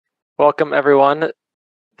Welcome, everyone.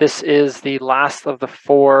 This is the last of the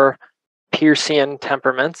 4 Peircean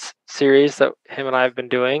temperaments series that him and I have been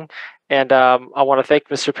doing. And I want to thank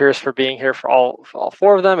Mr. Pierce for being here for all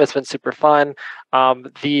 4 of them. It's been super fun.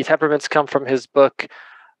 The temperaments come from his book,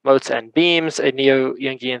 Motes and Beams, a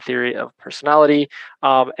Neo-Jungian theory of personality.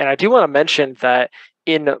 And I do want to mention that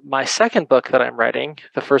in my second book that I'm writing,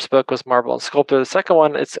 the first book was Marble and Sculptor. The second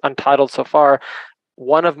one, it's untitled so far.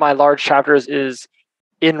 One of my large chapters is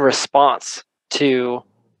in response to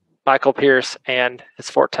Michael Pierce and his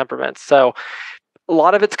 4 temperaments. So a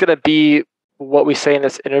lot of it's going to be what we say in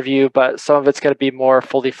this interview, but some of it's going to be more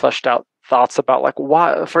fully fleshed out thoughts about like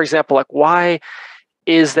why, for example, like why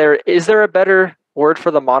is there a better word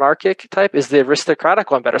for the monarchic type? Is the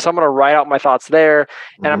aristocratic one better? So I'm going to write out my thoughts there,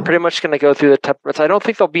 and I'm pretty much going to go through the temperaments. I don't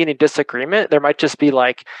think there'll be any disagreement. There might just be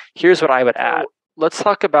like, here's what I would add. We're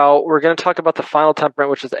going to talk about the final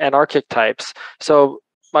temperament, which is the anarchic types. So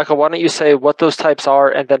Michael, why don't you say what those types are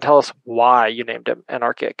and then tell us why you named him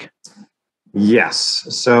Anarchic? Yes.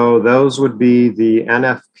 So those would be the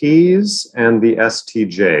NFPs and the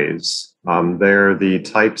STJs. They're the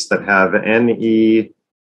types that have NESITEFI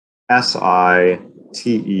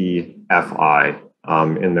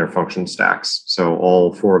in their function stacks. So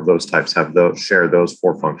all 4 of those types share those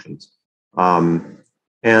 4 functions.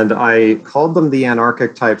 And I called them the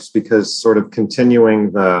anarchic types because sort of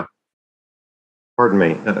continuing the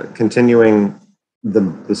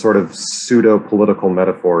sort of pseudo-political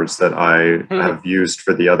metaphors that I have used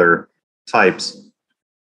for the other types,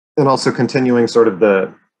 and also continuing sort of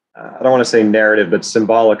the, I don't want to say narrative, but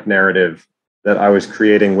symbolic narrative that I was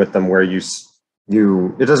creating with them, where it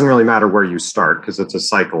doesn't really matter where you start because it's a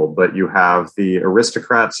cycle, but you have the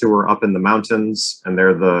aristocrats who are up in the mountains, and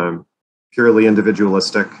they're the purely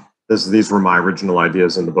individualistic. These were my original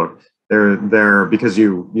ideas in the book. They're because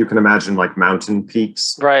you can imagine like mountain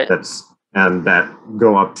peaks, right? That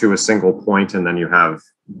go up to a single point, and then you have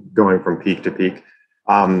going from peak to peak.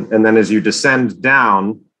 And then as you descend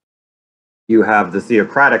down, you have the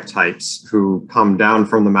theocratic types who come down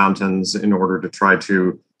from the mountains in order to try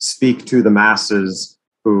to speak to the masses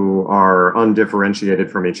who are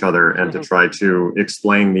undifferentiated from each other, and to try to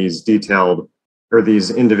explain these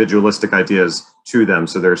individualistic ideas to them.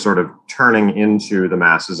 So they're sort of turning into the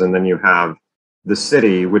masses. And then you have the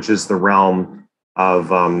city, which is the realm of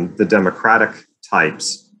the democratic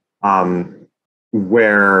types,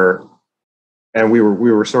 where, and we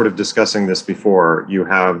were sort of discussing this before, you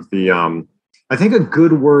have the, I think a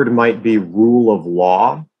good word might be rule of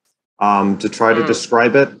law, to try to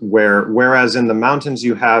describe it, whereas in the mountains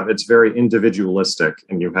it's very individualistic,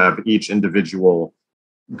 and you have each individual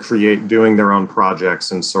doing their own projects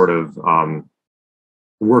and sort of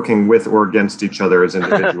working with or against each other as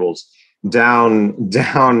individuals. Down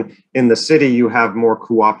in the city, you have more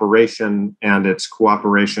cooperation, and it's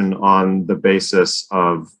cooperation on the basis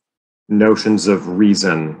of notions of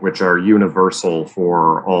reason, which are universal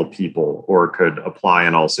for all people or could apply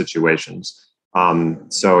in all situations.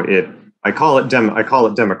 So I call it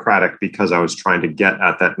democratic because I was trying to get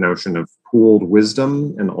at that notion of pooled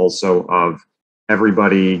wisdom, and also of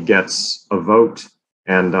everybody gets a vote.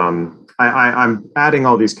 And I'm adding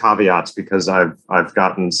all these caveats because I've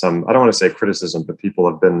gotten some, I don't want to say criticism, but people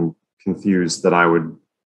have been confused that I would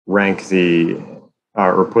rank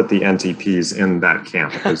or put the NTPs in that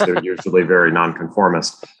camp, because they're usually very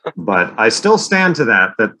nonconformist. But I still stand to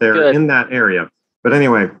that they're good in that area. But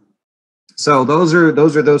anyway, so those are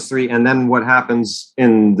those 3. And then what happens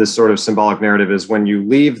in this sort of symbolic narrative is when you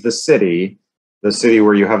leave the city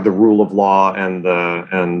where you have the rule of law and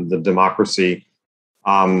the democracy,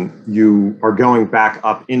 you are going back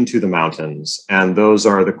up into the mountains, and those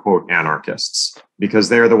are the quote anarchists, because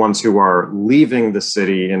they're the ones who are leaving the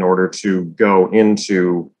city in order to go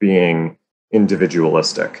into being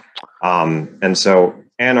individualistic. And so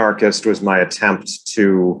anarchist was my attempt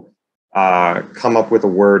to come up with a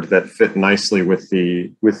word that fit nicely with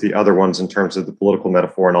the other ones in terms of the political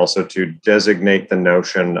metaphor, and also to designate the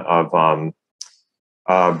notion of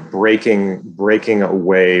breaking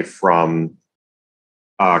away from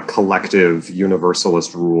collective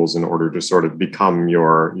universalist rules in order to sort of become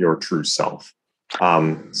your true self.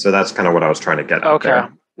 So that's kind of what I was trying to get at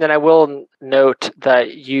there. Then I will note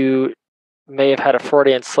that you may have had a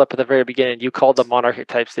Freudian slip at the very beginning. You called the monarchic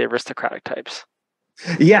types the aristocratic types.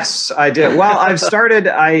 Yes, I did. Well, I've started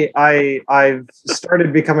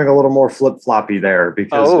becoming a little more flip-floppy there,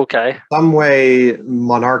 because in some way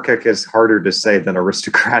monarchic is harder to say than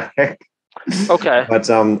aristocratic. Okay. But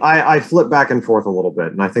I flip back and forth a little bit,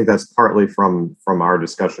 and I think that's partly from our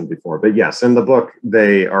discussion before. But yes, in the book,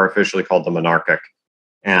 they are officially called the monarchic.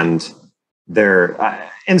 And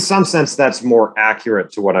in some sense, that's more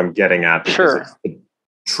accurate to what I'm getting at, because it's the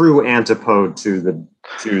true antipode to the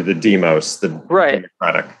demos, the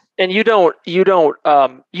democratic. And you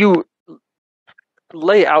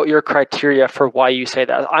lay out your criteria for why you say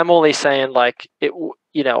that. I'm only saying like it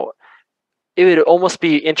would almost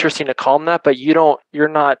be interesting to call them that, but you're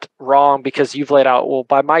not wrong, because you've laid out, well,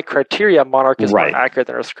 by my criteria, monarch is more accurate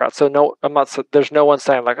than aristocrat. So no, there's no one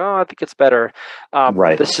saying like, oh, I think it's better.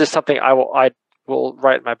 This is just something I will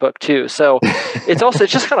write in my book too. So it's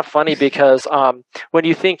just kind of funny, because when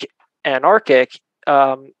you think anarchic,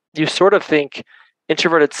 you sort of think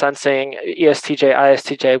introverted sensing, ESTJ,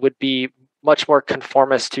 ISTJ would be much more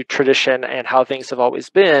conformist to tradition and how things have always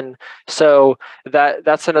been. So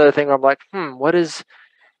that's another thing where I'm like, what is?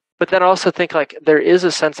 But then I also think like there is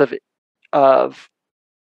a sense of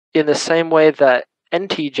in the same way that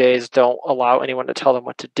NTJs don't allow anyone to tell them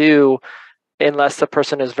what to do unless the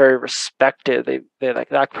person is very respected. They like,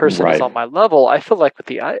 that person is on my level. I feel like with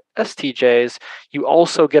the ISTJs, you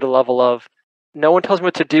also get a level of, no one tells me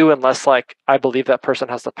what to do unless like I believe that person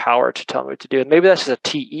has the power to tell me what to do. And maybe that's just a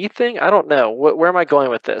TE thing. I don't know. Where am I going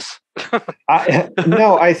with this?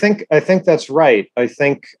 No, I think that's right. I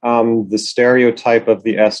think the stereotype of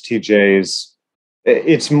the STJs,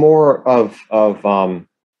 it's more of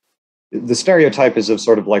the stereotype is of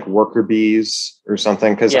sort of like worker bees or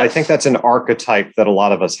something, because I think that's an archetype that a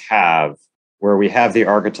lot of us have, where we have the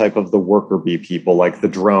archetype of the worker bee people, like the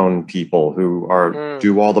drone people who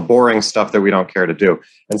do all the boring stuff that we don't care to do.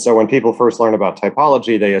 And so when people first learn about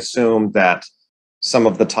typology, they assume that some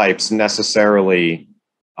of the types necessarily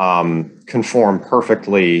conform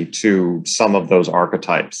perfectly to some of those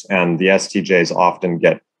archetypes. And the STJs often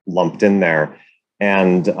get lumped in there.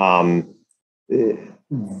 And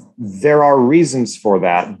there are reasons for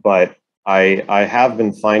that, but I have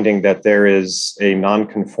been finding that there is a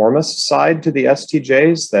nonconformist side to the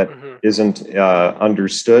STJs that isn't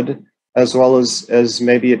understood as well as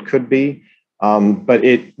maybe it could be. But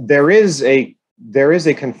there is a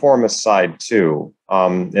conformist side too,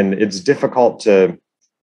 and it's difficult to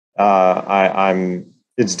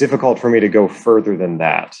it's difficult for me to go further than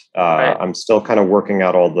that. I'm still kind of working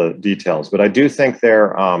out all the details, but I do think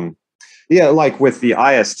there, like with the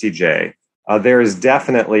ISTJ. There is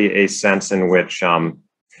definitely a sense in which, a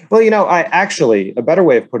better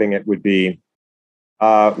way of putting it would be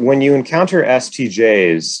when you encounter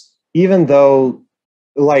STJs, even though,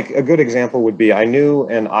 like a good example would be, I knew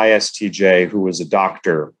an ISTJ who was a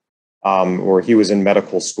doctor, or he was in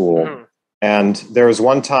medical school. And there was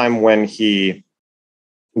one time when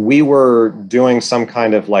we were doing some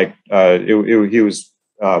kind of like, he was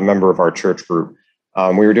a member of our church group.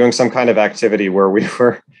 We were doing some kind of activity where we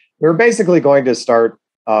were basically going to start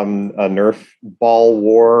a Nerf ball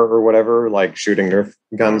war or whatever, like shooting Nerf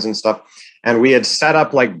guns and stuff. And we had set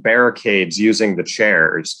up like barricades using the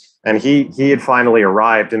chairs. And he had finally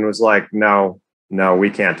arrived and was like, no,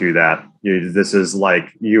 we can't do that. This is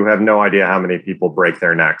like, you have no idea how many people break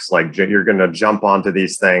their necks. Like you're going to jump onto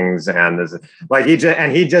these things. And this, like he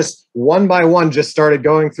just one by one just started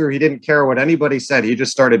going through. He didn't care what anybody said. He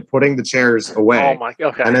just started putting the chairs away.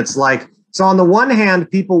 Okay. And it's like, so on the one hand,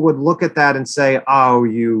 people would look at that and say, oh,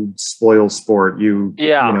 you spoil sport, you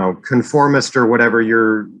conformist or whatever,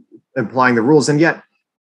 you're implying the rules. And yet,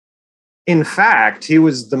 in fact, he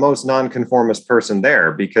was the most nonconformist person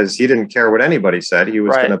there, because he didn't care what anybody said. He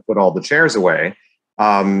was going to put all the chairs away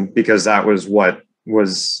because that was what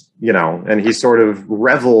was, and he sort of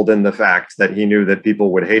reveled in the fact that he knew that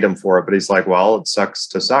people would hate him for it. But he's like, well, it sucks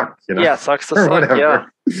to suck. Yeah, it sucks to suck. Yeah.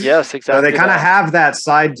 Yes, exactly. So they kind of have that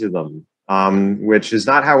side to them. Which is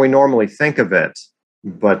not how we normally think of it,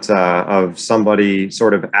 but of somebody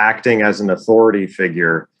sort of acting as an authority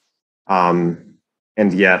figure.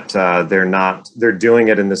 And yet they're doing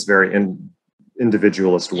it in this very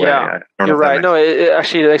individualist way. Yeah, you're right. No, it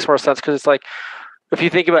actually makes more sense, because it's like, if you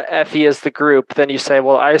think about FE as the group, then you say,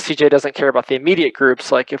 well, ISTJ doesn't care about the immediate groups.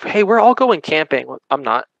 Like, hey, we're all going camping. Well, I'm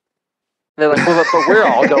not. And they're like, well, but we're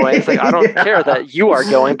all going. It's like, I don't care that you are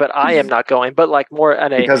going, but I am not going. But like more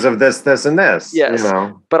because of this, and this. Yes.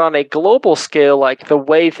 But on a global scale, like the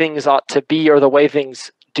way things ought to be, or the way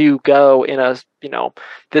things do go in a,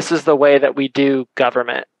 this is the way that we do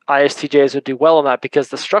government. ISTJs would do well in that because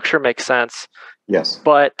the structure makes sense. Yes.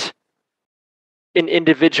 But in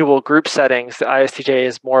individual group settings, the ISTJ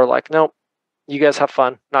is more like, nope, you guys have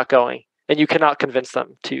fun, not going. And you cannot convince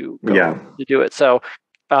them to go to do it. So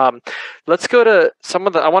let's go to some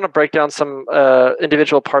of I want to break down some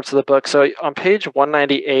individual parts of the book. So on page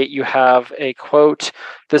 198, you have a quote.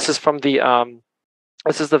 This is from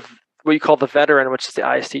what you call the veteran, which is the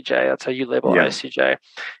ISTJ. That's how you label ISTJ.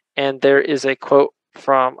 And there is a quote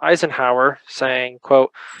from Eisenhower saying,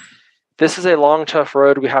 quote, "This is a long, tough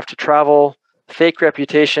road we have to travel. Fake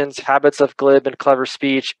reputations, habits of glib and clever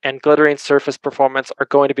speech, and glittering surface performance are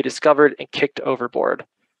going to be discovered and kicked overboard."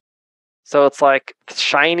 So it's like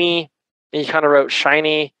shiny, and you kind of wrote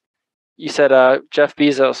shiny. You said, Jeff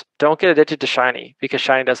Bezos, don't get addicted to shiny because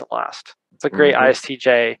shiny doesn't last. It's a great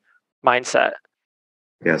ISTJ mindset.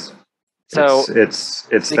 Yes. So it's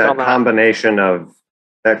that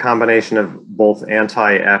combination of both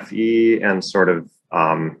anti-FE and sort of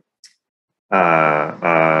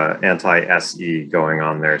anti-SE going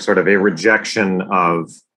on there, sort of a rejection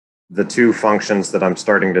of the two functions that I'm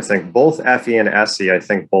starting to think both FE and SE, I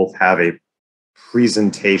think both have a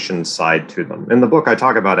presentation side to them. In the book, I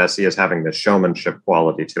talk about SE as having the showmanship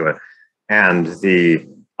quality to it, and the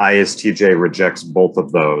ISTJ rejects both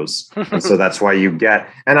of those. And so that's why you get,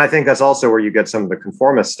 and I think that's also where you get some of the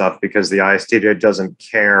conformist stuff, because the ISTJ doesn't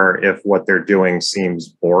care if what they're doing seems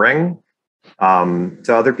boring to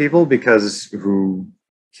other people, because who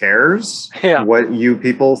cares what you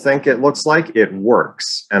people think it looks like? It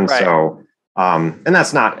works. And so, and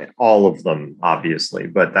that's not all of them, obviously,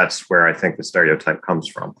 but that's where I think the stereotype comes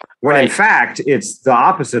from. When in fact, it's the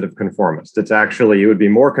opposite of conformist. It's actually, it would be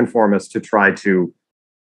more conformist to try to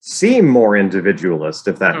seem more individualist,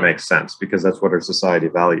 if that makes sense, because that's what our society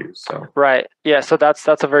values. So yeah, so that's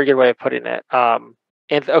a very good way of putting it.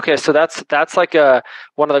 And okay, so that's like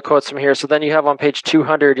one of the quotes from here. So then you have on page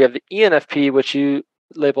 200, you have the ENFP, which you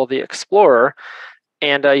label the explorer,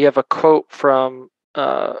 and you have a quote from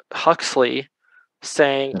Huxley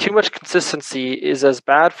saying, "Too much consistency is as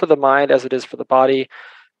bad for the mind as it is for the body.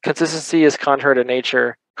 Consistency is contrary to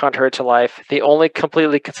nature, contrary to life. The only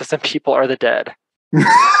completely consistent people are the dead."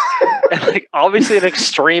 And like, obviously an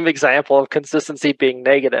extreme example of consistency being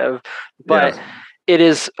negative, but it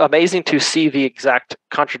is amazing to see the exact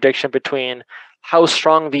contradiction between how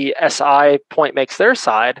strong the SI point makes their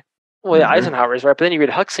side. Well, Eisenhower is right, but then you read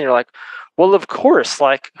Huxley and you're like, well, of course,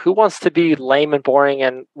 like, who wants to be lame and boring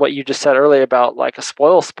and what you just said earlier about like a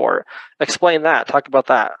spoil sport? Explain that. Talk about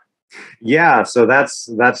that. Yeah, so that's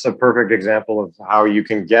a perfect example of how you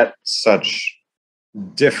can get such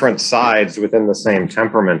different sides within the same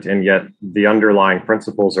temperament, and yet the underlying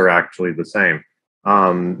principles are actually the same.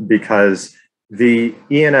 Because the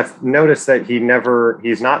ENF, notice that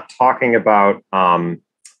he's not talking about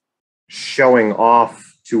showing off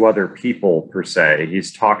to other people per se.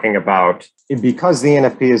 He's talking about, because the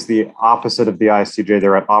ENFP is the opposite of the ISTJ,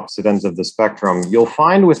 they're at opposite ends of the spectrum. You'll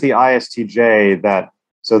find with the ISTJ that,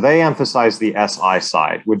 so they emphasize the SI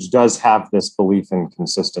side, which does have this belief in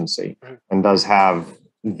consistency and does have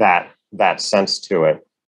that sense to it.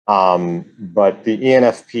 But the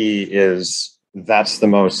ENFP that's the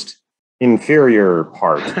most inferior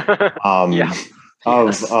part of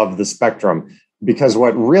the spectrum, because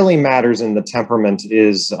what really matters in the temperament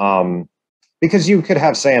is, because you could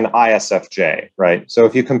have, say, an ISFJ, right? So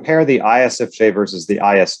if you compare the ISFJ versus the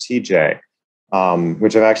ISTJ,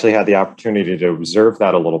 which I've actually had the opportunity to observe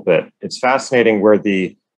that a little bit, it's fascinating where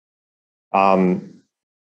I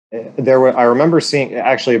remember seeing,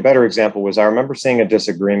 actually a better example was, I remember seeing a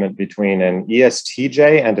disagreement between an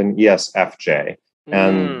ESTJ and an ESFJ.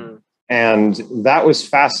 And that was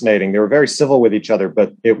fascinating. They were very civil with each other,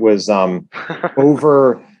 but it was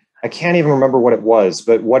over, I can't even remember what it was,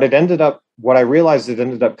 but what I realized it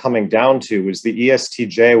ended up coming down to was the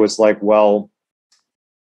ESTJ was like, well,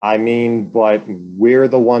 I mean, but we're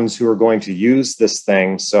the ones who are going to use this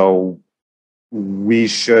thing, so we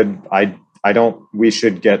should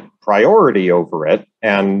get priority over it.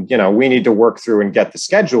 And, we need to work through and get the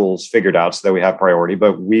schedules figured out so that we have priority,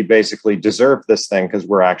 but we basically deserve this thing because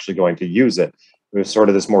we're actually going to use it. It was sort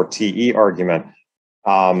of this more TE argument.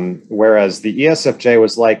 Whereas the ESFJ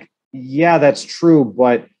was like, yeah, that's true,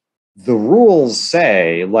 but the rules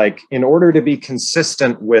say, like, in order to be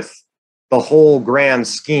consistent with the whole grand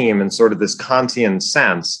scheme and sort of this Kantian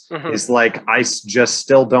sense, is like, I just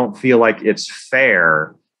still don't feel like it's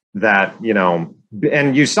fair that,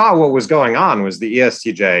 and you saw what was going on was the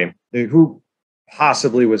ESTJ, who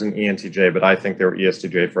possibly was an ENTJ, but I think they were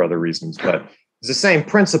ESTJ for other reasons. But it's the same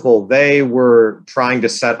principle. They were trying to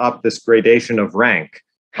set up this gradation of rank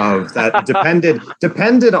of that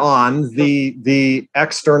depended on the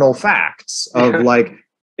external facts of, like,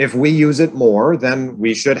 if we use it more, then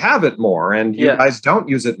we should have it more. And you guys don't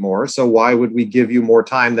use it more, so why would we give you more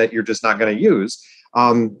time that you're just not going to use?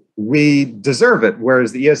 We deserve it.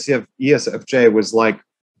 Whereas the ESFJ was like,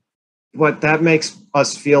 but that makes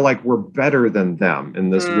us feel like we're better than them in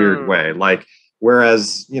this weird way. Like,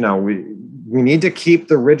 Whereas, we need to keep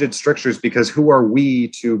the rigid strictures, because who are we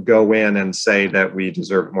to go in and say that we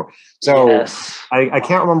deserve more? So Yes. I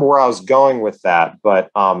can't remember where I was going with that, but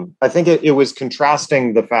I think it was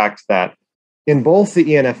contrasting the fact that in both the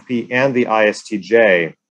ENFP and the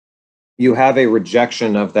ISTJ, you have a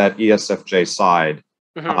rejection of that ESFJ side,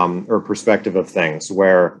 or perspective of things,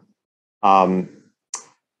 where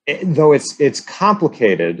though it's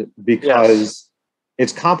complicated, because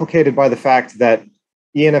it's complicated by the fact that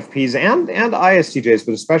ENFPs and ISTJs,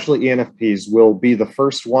 but especially ENFPs, will be the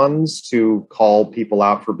first ones to call people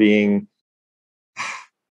out for being,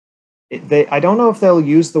 I don't know if they'll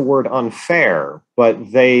use the word unfair, but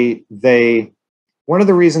one of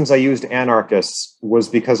the reasons I used anarchists was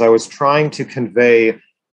because I was trying to convey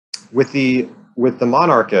with the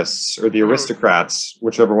monarchists or the aristocrats,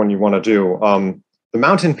 whichever one you want to do, the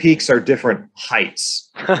mountain peaks are different heights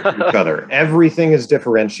of each other. Everything is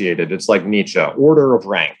differentiated. It's like Nietzsche, order of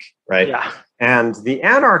rank, right? Yeah. And the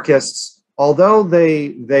anarchists, although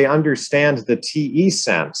they understand the TE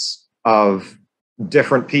sense of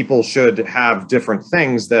different people should have different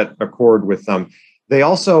things that accord with them, they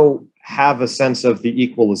also have a sense of the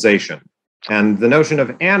equalization. And the notion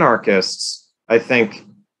of anarchists, I think,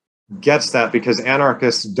 gets that, because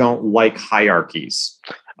anarchists don't like hierarchies.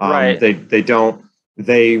 Right. They don't.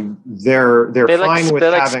 They're fine with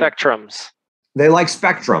having spectrums. They like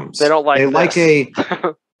spectrums. They don't like. They this.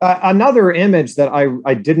 like another image that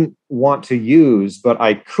I didn't want to use, but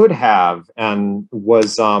I could have, and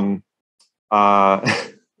was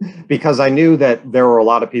because I knew that there were a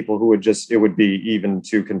lot of people who it would be even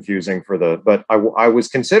too confusing but I was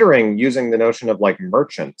considering using the notion of like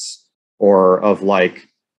merchants, or of like,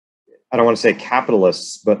 I don't want to say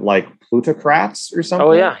capitalists, but like plutocrats or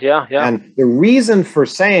something. Oh, yeah. And the reason for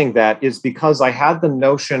saying that is because I had the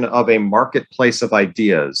notion of a marketplace of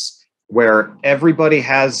ideas where everybody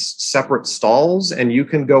has separate stalls, and you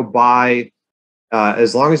can go buy,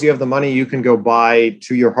 as long as you have the money, you can go buy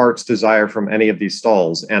to your heart's desire from any of these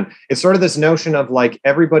stalls. And it's sort of this notion of like,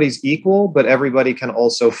 everybody's equal, but everybody can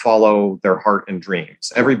also follow their heart and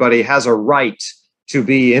dreams. Everybody has a right to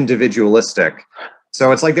be individualistic.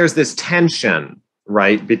 So it's like there's this tension,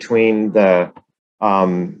 right, between those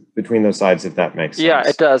sides, if that makes sense. Yeah,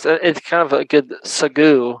 it does. It's kind of a good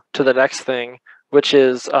segue to the next thing, which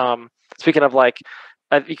is speaking of like,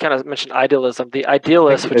 you kind of mentioned idealism. The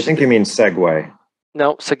idealist, I think you mean segue.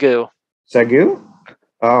 No, segue. Segue?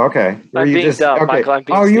 Oh, okay. I'm being dumb, okay. Michael. I'm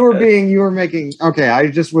being you were making. Okay,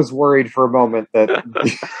 I just was worried for a moment that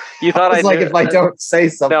you thought I like, if I don't say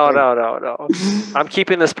something. No. I'm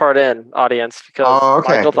keeping this part in, audience, because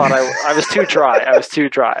Michael thought I was too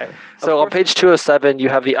dry. So on page 207, you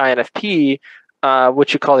have the INFP,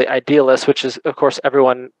 which you call the idealist, which is, of course,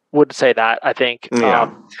 everyone would say that, I think.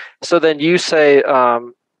 Yeah. So then you say,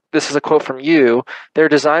 this is a quote from you: their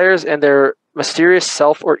desires and their mysterious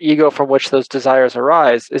self or ego from which those desires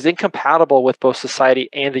arise is incompatible with both society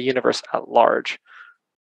and the universe at large.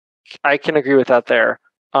 I can agree with that there.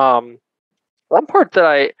 One part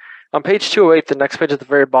that on page 208, the next page at the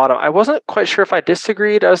very bottom, I wasn't quite sure if I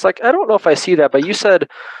disagreed. I was like, I don't know if I see that, but you said,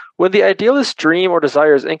 when the idealist's dream or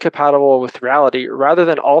desire is incompatible with reality, rather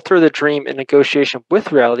than alter the dream in negotiation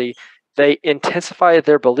with reality, they intensify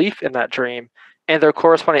their belief in that dream and their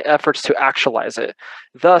corresponding efforts to actualize it.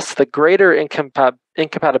 Thus, the greater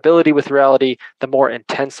incompatibility with reality, the more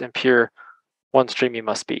intense and pure one's dreaming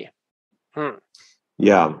must be.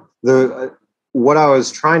 Yeah. What I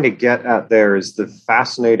was trying to get at there is the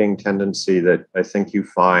fascinating tendency that I think you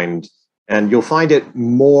find, and you'll find it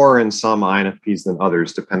more in some INFPs than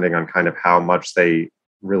others, depending on kind of how much they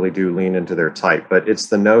really do lean into their type. But it's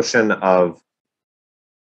the notion of,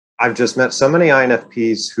 I've just met so many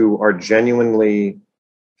INFPs who are genuinely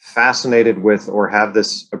fascinated with, or have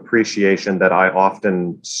this appreciation that I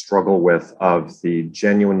often struggle with, of the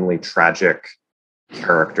genuinely tragic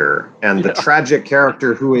character, and the tragic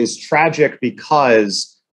character who is tragic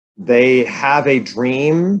because they have a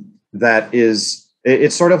dream that is,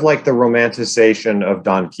 it's sort of like the romanticization of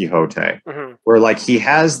Don Quixote, where like he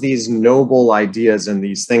has these noble ideas and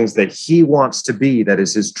these things that he wants to be, that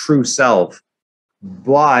is his true self,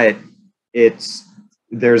 but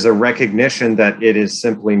there's a recognition that it is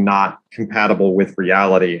simply not compatible with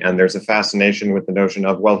reality. And there's a fascination with the notion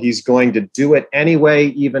of, well, he's going to do it anyway,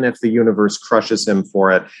 even if the universe crushes him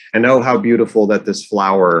for it. And oh, how beautiful that this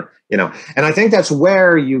flower, And I think that's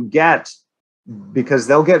where you get, because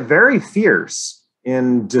they'll get very fierce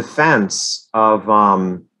in defense of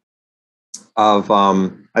I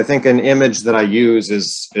think an image that I use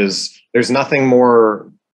is there's nothing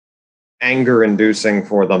more anger inducing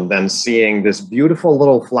for them than seeing this beautiful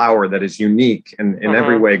little flower that is unique in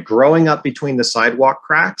every way growing up between the sidewalk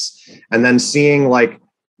cracks, and then seeing like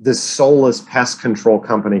this soulless pest control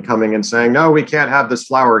company coming and saying, no, we can't have this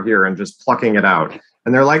flower here, and just plucking it out.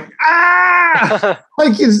 And they're like, ah,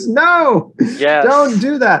 like, no, Yes. don't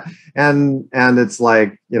do that. And it's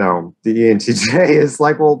like, you know, the ENTJ is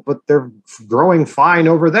like, well, but they're growing fine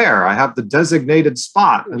over there. I have the designated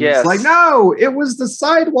spot. And Yes. it's like, no, it was the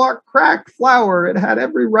sidewalk cracked flower. It had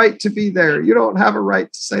every right to be there. You don't have a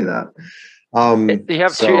right to say that.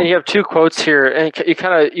 You have two quotes here, and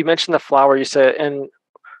you mentioned the flower. You said, and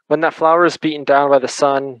when that flower is beaten down by the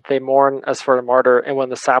sun, they mourn as for a martyr, and when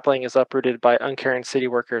the sapling is uprooted by uncaring city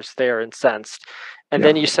workers, they are incensed. And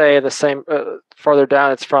then you say the same farther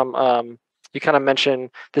down. It's from you kind of mention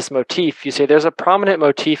this motif. You say there's a prominent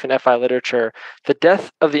motif in FI literature: the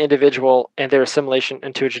death of the individual and their assimilation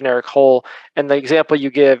into a generic whole. And the example you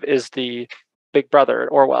give is the Big Brother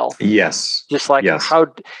at Orwell. Yes. Just like how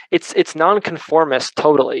it's nonconformist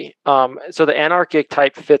totally. So the anarchic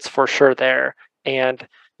type fits for sure there, and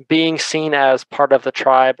being seen as part of the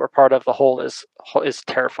tribe or part of the whole is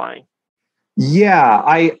terrifying. Yeah,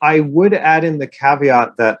 I would add in the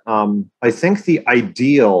caveat that I think the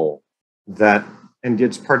ideal that, and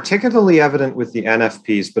it's particularly evident with the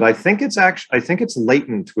NFPs, but I think it's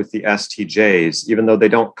latent with the STJs, even though they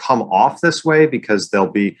don't come off this way because they'll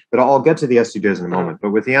be, but I'll get to the STJs in a moment. But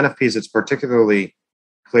with the NFPs, it's particularly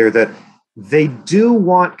clear that they do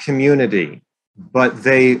want community, but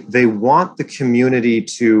they want the community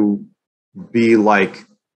to be like,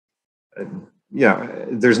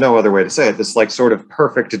 there's no other way to say it, this like sort of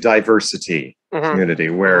perfect diversity community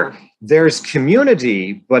where there's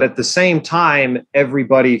community, but at the same time,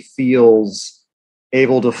 everybody feels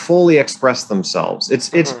able to fully express themselves.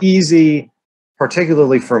 It's easy,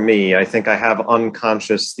 particularly for me. I think I have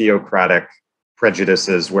unconscious theocratic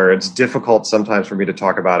prejudices where it's difficult sometimes for me to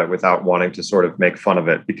talk about it without wanting to sort of make fun of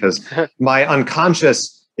it, because my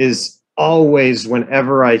unconscious is always,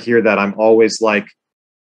 whenever I hear that, I'm always like,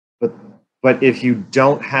 but if you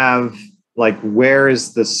don't have, like, where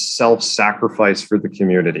is the self-sacrifice for the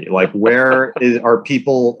community? Like, where are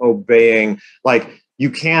people obeying? Like, you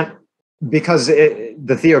can't, because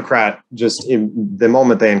the theocrat just, the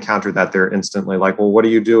moment they encounter that, they're instantly like, well, what do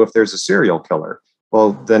you do if there's a serial killer?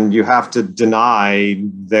 Well, then you have to deny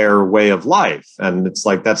their way of life. And it's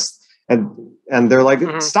like, and they're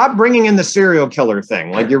like, stop bringing in the serial killer thing.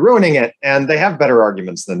 Like, you're ruining it. And they have better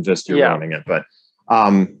arguments than just you're ruining it. But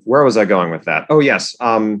where was I going with that? Oh, yes.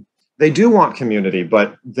 They do want community,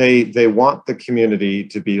 but they want the community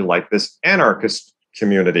to be like this anarchist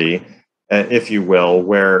community, if you will,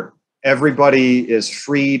 where everybody is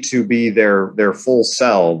free to be their full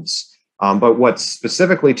selves. But what's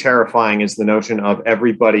specifically terrifying is the notion of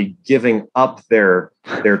everybody giving up their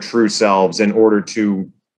true selves in order to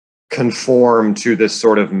conform to this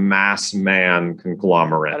sort of mass man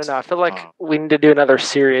conglomerate. I don't know. I feel like we need to do another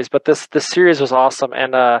series, but this series was awesome,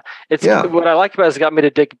 and what I like about it is it got me to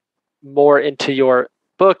dig more into your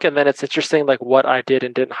book, and then it's interesting like what I did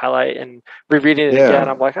and didn't highlight, and rereading it again,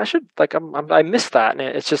 I'm like, I missed that, and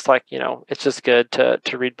it's just like, it's just good to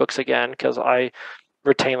read books again because I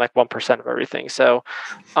retain like 1% of everything. So,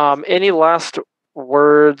 any last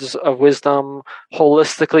words of wisdom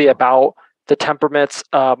holistically about the temperaments?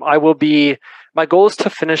 My goal is to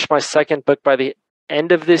finish my second book by the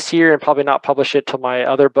end of this year and probably not publish it till my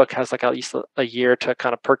other book has like at least a year to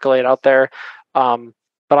kind of percolate out there.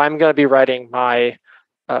 But I'm going to be writing my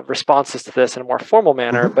responses to this in a more formal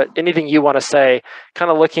manner. But anything you want to say, kind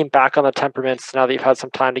of looking back on the temperaments now that you've had some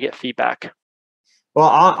time to get feedback? Well,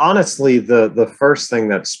 honestly, the first thing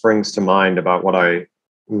that springs to mind about what I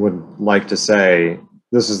would like to say,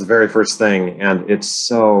 this is the very first thing, and it's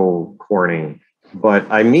so corny, but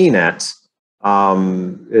I mean it,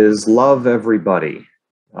 is love everybody.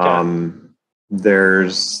 That's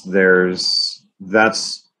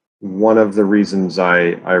one of the reasons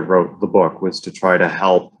I wrote the book, was to try to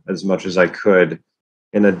help as much as I could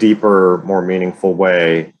in a deeper, more meaningful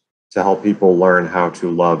way to help people learn how to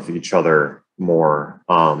love each other more.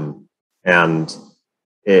 And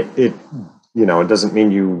it doesn't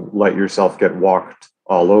mean you let yourself get walked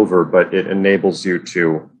all over, but it enables you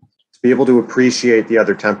to be able to appreciate the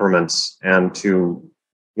other temperaments and to,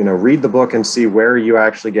 read the book and see where you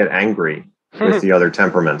actually get angry with the other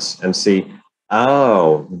temperaments and see,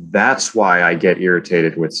 oh, that's why I get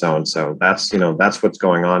irritated with so-and-so. That's what's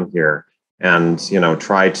going on here. And,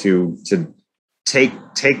 try to take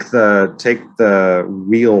the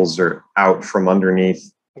wheels out from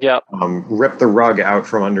underneath. Rip the rug out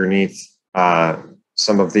from underneath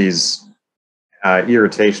some of these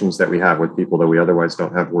irritations that we have with people that we otherwise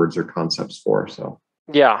don't have words or concepts for. So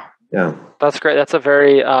yeah, that's great. That's a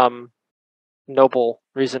very noble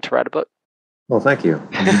reason to write a book. Well, thank you.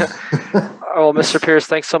 Well, Mr. Pierce,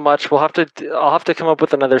 thanks so much. I'll have to come up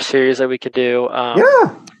with another series that we could do.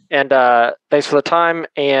 Yeah. And thanks for the time.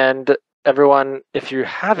 And everyone, if you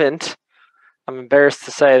haven't, I'm embarrassed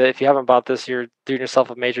to say that if you haven't bought this, you're doing yourself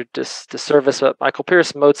a major disservice. But Michael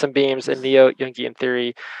Pierce, Motes and Beams, and Neo-Jungian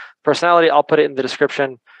Theory Personality. I'll put it in the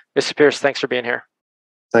description. Mr. Pierce, thanks for being here.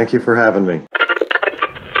 Thank you for having me.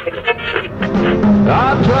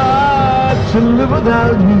 I tried to live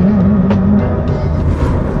without you.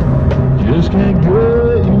 Just can't go.